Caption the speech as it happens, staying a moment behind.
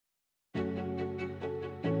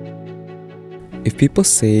If people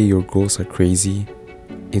say your goals are crazy,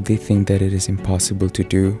 if they think that it is impossible to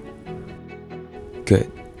do,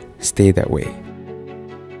 good, stay that way.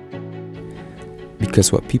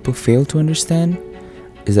 Because what people fail to understand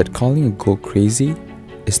is that calling a goal crazy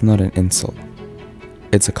is not an insult,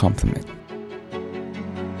 it's a compliment.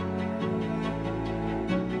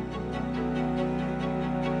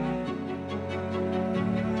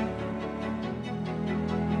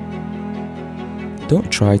 Don't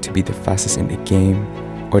try to be the fastest in the game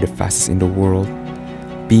or the fastest in the world.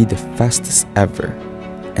 Be the fastest ever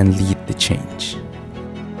and lead the change.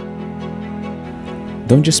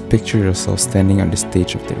 Don't just picture yourself standing on the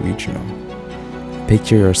stage of the regional.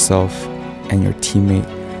 Picture yourself and your teammate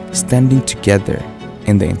standing together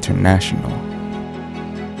in the international.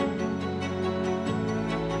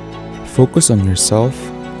 Focus on yourself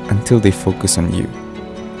until they focus on you,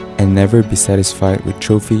 and never be satisfied with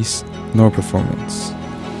trophies nor performance.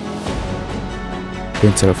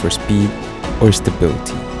 Don't settle for speed or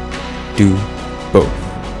stability. Do both.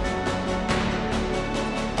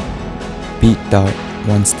 Beat doubt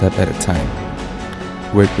one step at a time.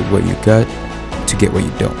 Work with what you got to get what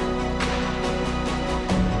you don't.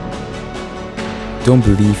 Don't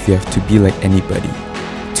believe you have to be like anybody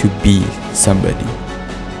to be somebody.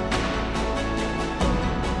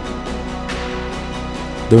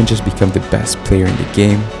 Don't just become the best player in the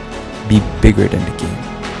game, be bigger than the game.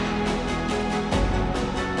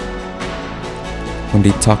 When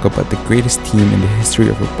they talk about the greatest team in the history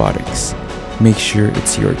of robotics, make sure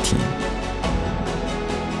it's your team.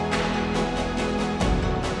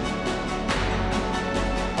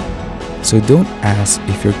 So don't ask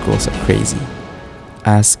if your goals are crazy.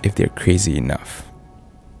 Ask if they're crazy enough.